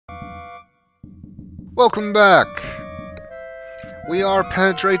Welcome back! We are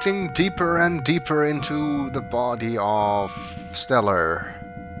penetrating deeper and deeper into the body of Stellar.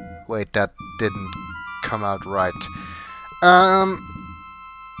 Wait, that didn't come out right.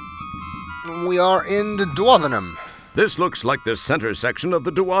 We are in the duodenum. This looks like the center section of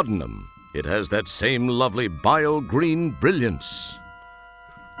the duodenum. It has that same lovely bile green brilliance.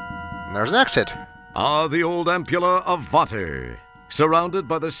 And there's an exit. Ah, the old ampulla of water, surrounded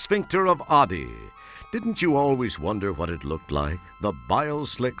by the sphincter of Adi. Didn't you always wonder what it looked like? The bile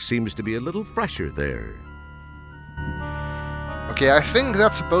slick seems to be a little fresher there. Okay, I think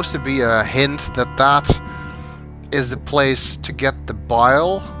that's supposed to be a hint that that is the place to get the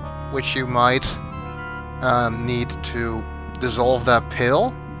bile, which you might need to dissolve that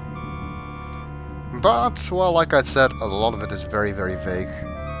pill. But, well, like I said, a lot of it is very, very vague.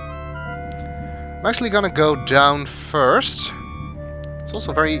 I'm actually gonna go down first. It's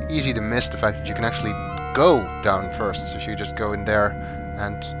also very easy to miss the fact that you can actually go down first, so if you just go in there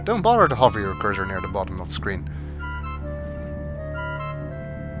and don't bother to hover your cursor near the bottom of the screen.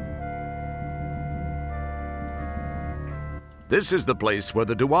 This is the place where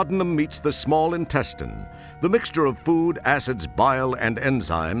the duodenum meets the small intestine. The mixture of food, acids, bile, and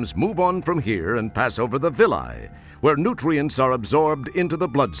enzymes move on from here and pass over the villi, where nutrients are absorbed into the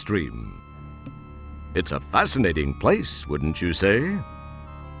bloodstream. It's a fascinating place, wouldn't you say?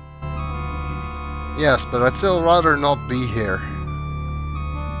 Yes, but I'd still rather not be here.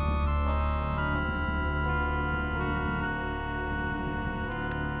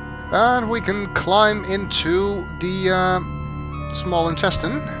 And we can climb into the small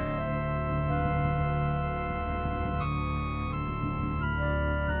intestine.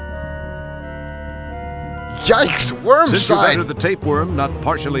 Yikes! Worm Since you've sign! entered the tapeworm not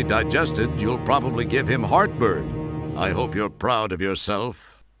partially digested, you'll probably give him heartburn. I hope you're proud of yourself.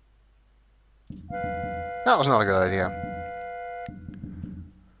 That was not a good idea.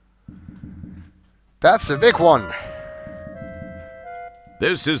 That's a big one!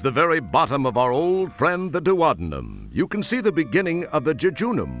 This is the very bottom of our old friend the duodenum. You can see the beginning of the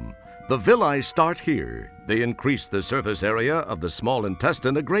jejunum. The villi start here. They increase the surface area of the small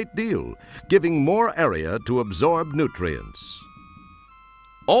intestine a great deal, giving more area to absorb nutrients.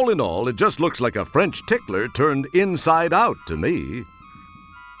 All in all, it just looks like a French tickler turned inside out to me.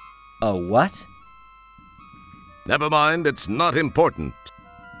 A what? Never mind, it's not important.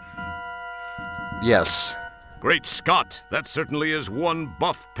 Yes. Great Scott, that certainly is one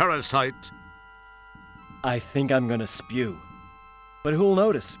buff parasite. I think I'm gonna spew. But who'll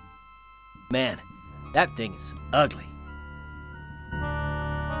notice? Man, that thing is ugly.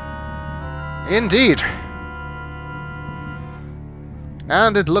 Indeed.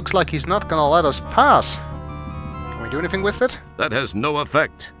 And it looks like he's not gonna let us pass. Can we do anything with it? That has no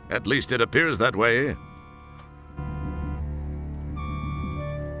effect. At least it appears that way.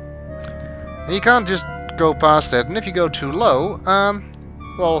 You can't just go past it, and if you go too low,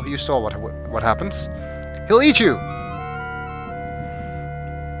 well, you saw what happens. He'll eat you!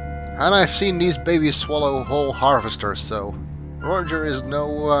 And I've seen these babies swallow whole harvesters, so Roger is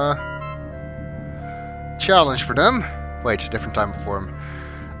no challenge for them. Wait, different time of form.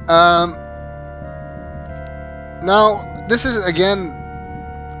 Now, this is again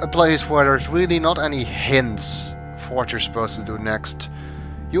a place where there's really not any hints for what you're supposed to do next.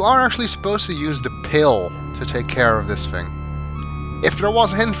 You are actually supposed to use the pill to take care of this thing. If there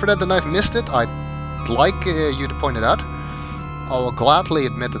was a hint for that, then I've missed it. I'd like you to point it out. I will gladly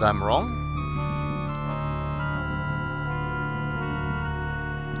admit that I'm wrong.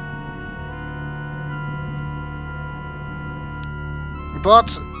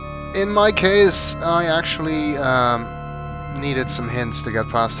 But in my case, I actually needed some hints to get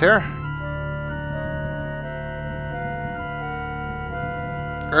past here.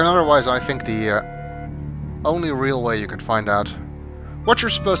 And otherwise, I think the only real way you can find out what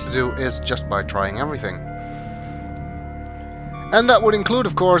you're supposed to do is just by trying everything. And that would include,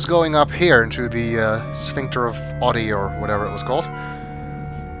 of course, going up here into the sphincter of Adi, or whatever it was called.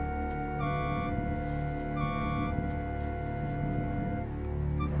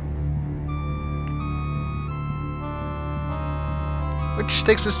 Which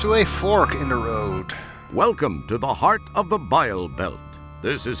takes us to a fork in the road. Welcome to the heart of the bile belt.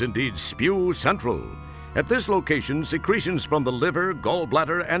 This is indeed Spew Central. At this location, secretions from the liver,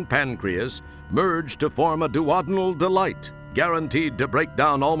 gallbladder, and pancreas merge to form a duodenal delight, guaranteed to break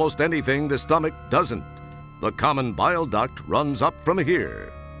down almost anything the stomach doesn't. The common bile duct runs up from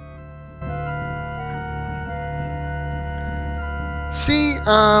here. See,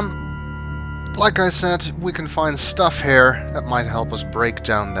 like I said, we can find stuff here that might help us break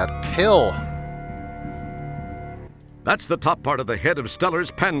down that pill. That's the top part of the head of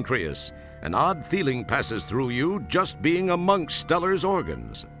Stellar's pancreas. An odd feeling passes through you just being amongst Stellar's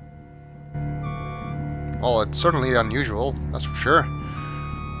organs. Oh, it's certainly unusual, that's for sure.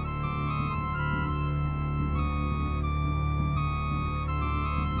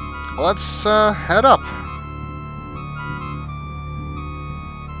 Let's head up.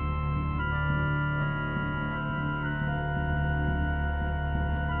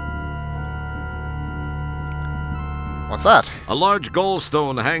 What's that? A large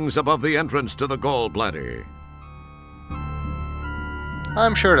gallstone hangs above the entrance to the gallbladder.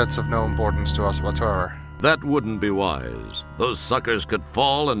 I'm sure that's of no importance to us whatsoever. That wouldn't be wise. Those suckers could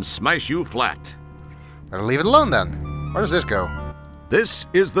fall and smash you flat. Better leave it alone then. Where does this go? This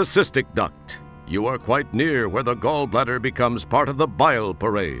is the cystic duct. You are quite near where the gallbladder becomes part of the bile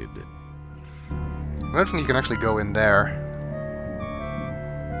parade. I don't think you can actually go in there.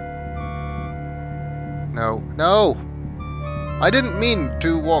 No, no! I didn't mean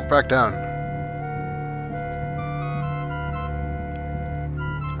to walk back down.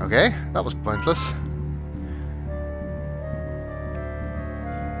 Okay, that was pointless.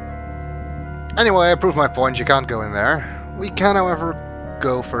 Anyway, I proved my point, you can't go in there. We can, however,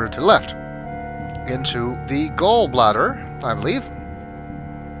 go further to the left. Into the gallbladder, I believe.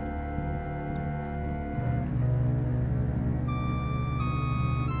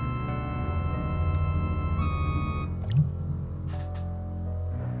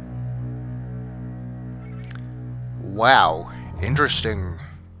 Wow, interesting.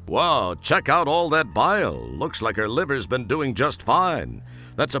 Wow, check out all that bile. Looks like her liver's been doing just fine.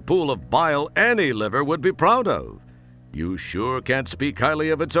 That's a pool of bile any liver would be proud of. You sure can't speak highly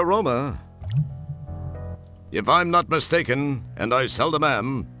of its aroma. If I'm not mistaken, and I seldom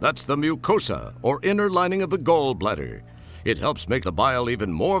am, that's the mucosa, or inner lining of the gallbladder. It helps make the bile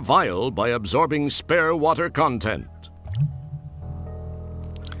even more vile by absorbing spare water content.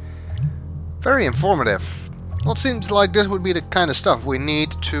 Very informative. Well, it seems like this would be the kind of stuff we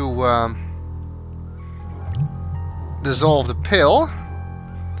need to dissolve the pill.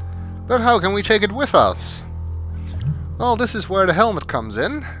 But how can we take it with us? Well, this is where the helmet comes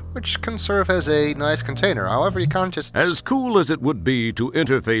in, which can serve as a nice container. However, you can't just... As cool as it would be to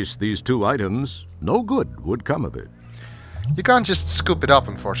interface these two items, no good would come of it. You can't just scoop it up,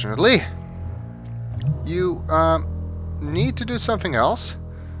 unfortunately. You need to do something else.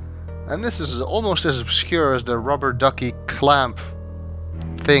 And this is almost as obscure as the rubber ducky clamp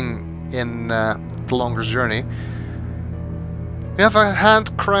thing in The Longest Journey. We have a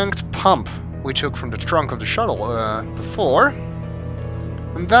hand-cranked pump we took from the trunk of the shuttle before.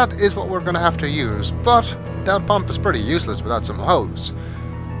 And that is what we're going to have to use. But that pump is pretty useless without some hose.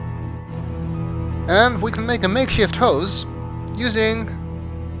 And we can make a makeshift hose using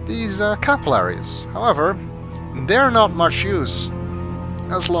these capillaries. However, they're not much use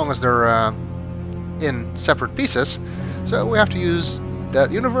as long as they're in separate pieces. So we have to use that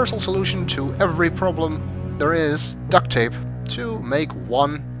universal solution to every problem there is, duct tape, to make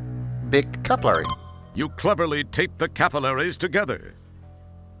one big capillary. You cleverly taped the capillaries together.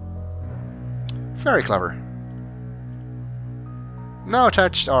 Very clever. Now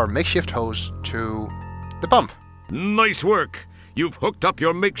attach our makeshift hose to the pump. Nice work! You've hooked up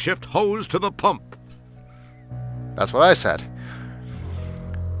your makeshift hose to the pump. That's what I said.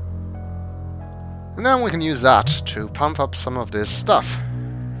 And then we can use that to pump up some of this stuff.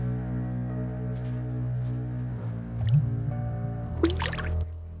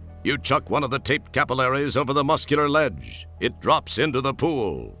 You chuck one of the taped capillaries over the muscular ledge. It drops into the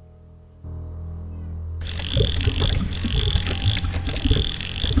pool.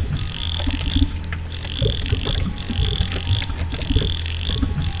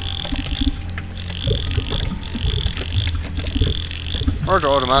 Or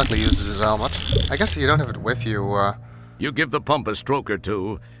automatically uses his helmet. I guess if you don't have it with you, You give the pump a stroke or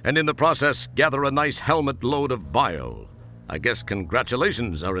two, and in the process gather a nice helmet load of bile. I guess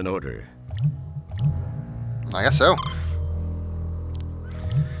congratulations are in order. I guess so.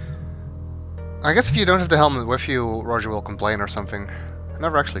 I guess if you don't have the helmet with you, Roger will complain or something. I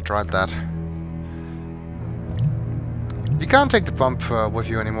never actually tried that. You can't take the pump with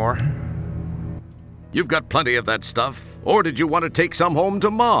you anymore. You've got plenty of that stuff. Or did you want to take some home to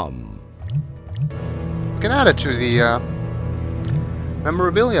Mom? We can add it to the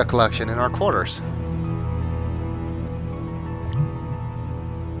memorabilia collection in our quarters.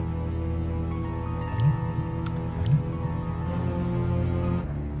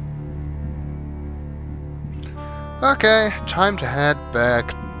 Okay, time to head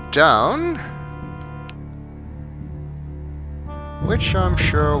back down. Which I'm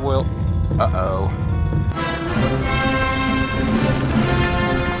sure will... Uh-oh.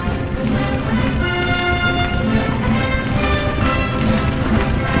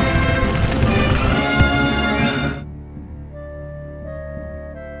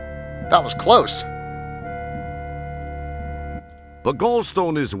 That was close. The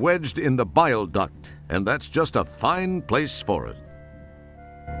gallstone is wedged in the bile duct, and that's just a fine place for it.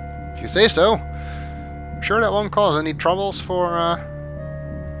 If you say so. Sure that won't cause any troubles for,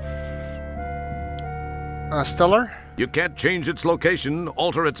 Stellar? You can't change its location,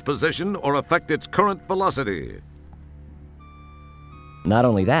 alter its position, or affect its current velocity. Not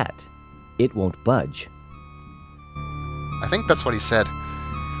only that, it won't budge. I think that's what he said.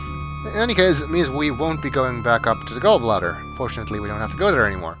 In any case, it means we won't be going back up to the gallbladder. Fortunately, we don't have to go there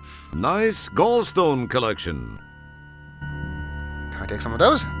anymore. Nice gallstone collection. Can I take some of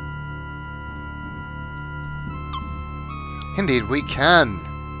those? Indeed, we can.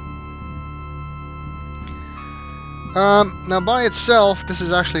 Now, by itself, this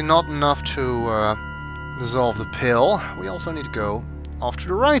is actually not enough to dissolve the pill. We also need to go off to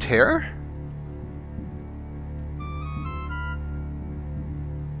the right here.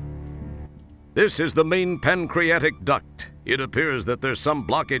 This is the main pancreatic duct. It appears that there's some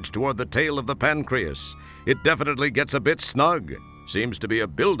blockage toward the tail of the pancreas. It definitely gets a bit snug. Seems to be a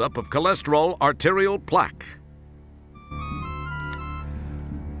buildup of cholesterol arterial plaque.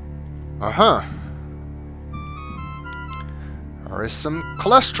 Uh-huh. There is some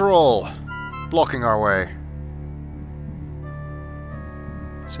cholesterol blocking our way.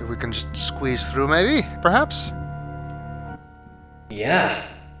 See if we can just squeeze through, maybe? Perhaps? Yeah,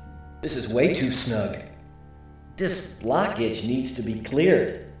 this is way too snug. This blockage needs to be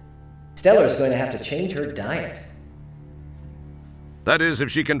cleared. Stellar's going to have to change her diet. That is,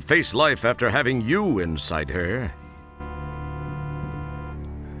 if she can face life after having you inside her.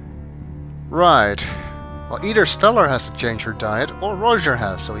 Right. Well, either Stellar has to change her diet, or Roger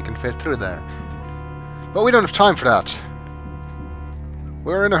has, so he can fit through there. But we don't have time for that.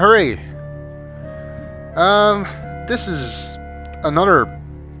 We're in a hurry. This is another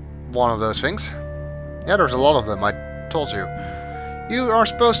one of those things. Yeah, there's a lot of them, I told you. You are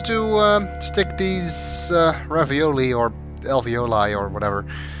supposed to stick these ravioli or alveoli or whatever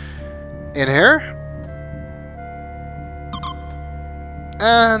in here.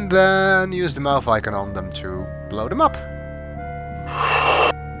 And then use the mouth icon on them to blow them up.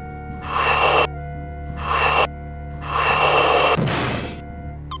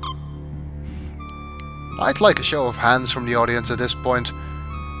 I'd like a show of hands from the audience at this point,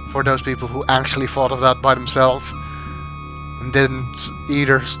 for those people who actually thought of that by themselves and didn't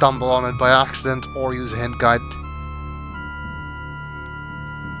either stumble on it by accident or use a hint guide.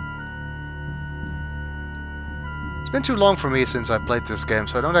 It's been too long for me since I played this game,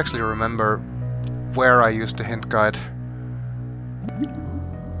 so I don't actually remember where I used the hint guide.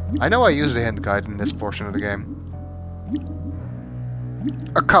 I know I used the hint guide in this portion of the game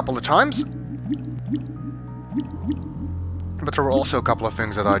a couple of times. But there were also a couple of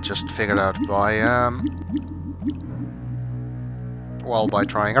things that I just figured out by, well, by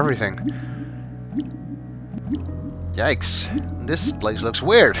trying everything. Yikes. This place looks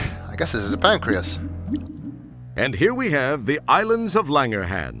weird. I guess this is a pancreas. And here we have the Islands of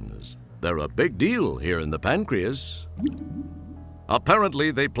Langerhans. They're a big deal here in the pancreas.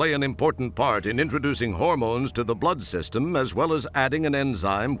 Apparently, they play an important part in introducing hormones to the blood system, as well as adding an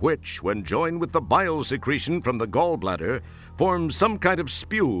enzyme which, when joined with the bile secretion from the gallbladder, forms some kind of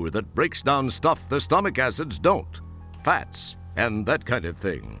spew that breaks down stuff the stomach acids don't. Fats, and that kind of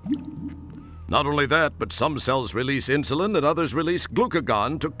thing. Not only that, but some cells release insulin and others release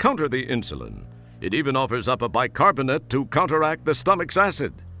glucagon to counter the insulin. It even offers up a bicarbonate to counteract the stomach's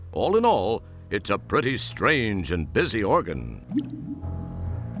acid. All in all, it's a pretty strange and busy organ.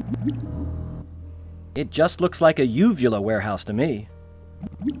 It just looks like a uvula warehouse to me.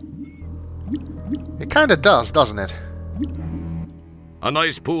 It kinda does, doesn't it? A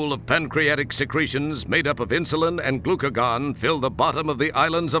nice pool of pancreatic secretions made up of insulin and glucagon fill the bottom of the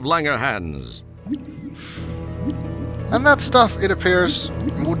Islands of Langerhans. And that stuff, it appears,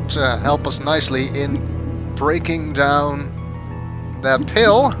 would help us nicely in breaking down that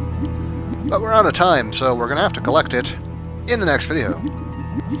pill. But we're out of time, so we're gonna have to collect it in the next video.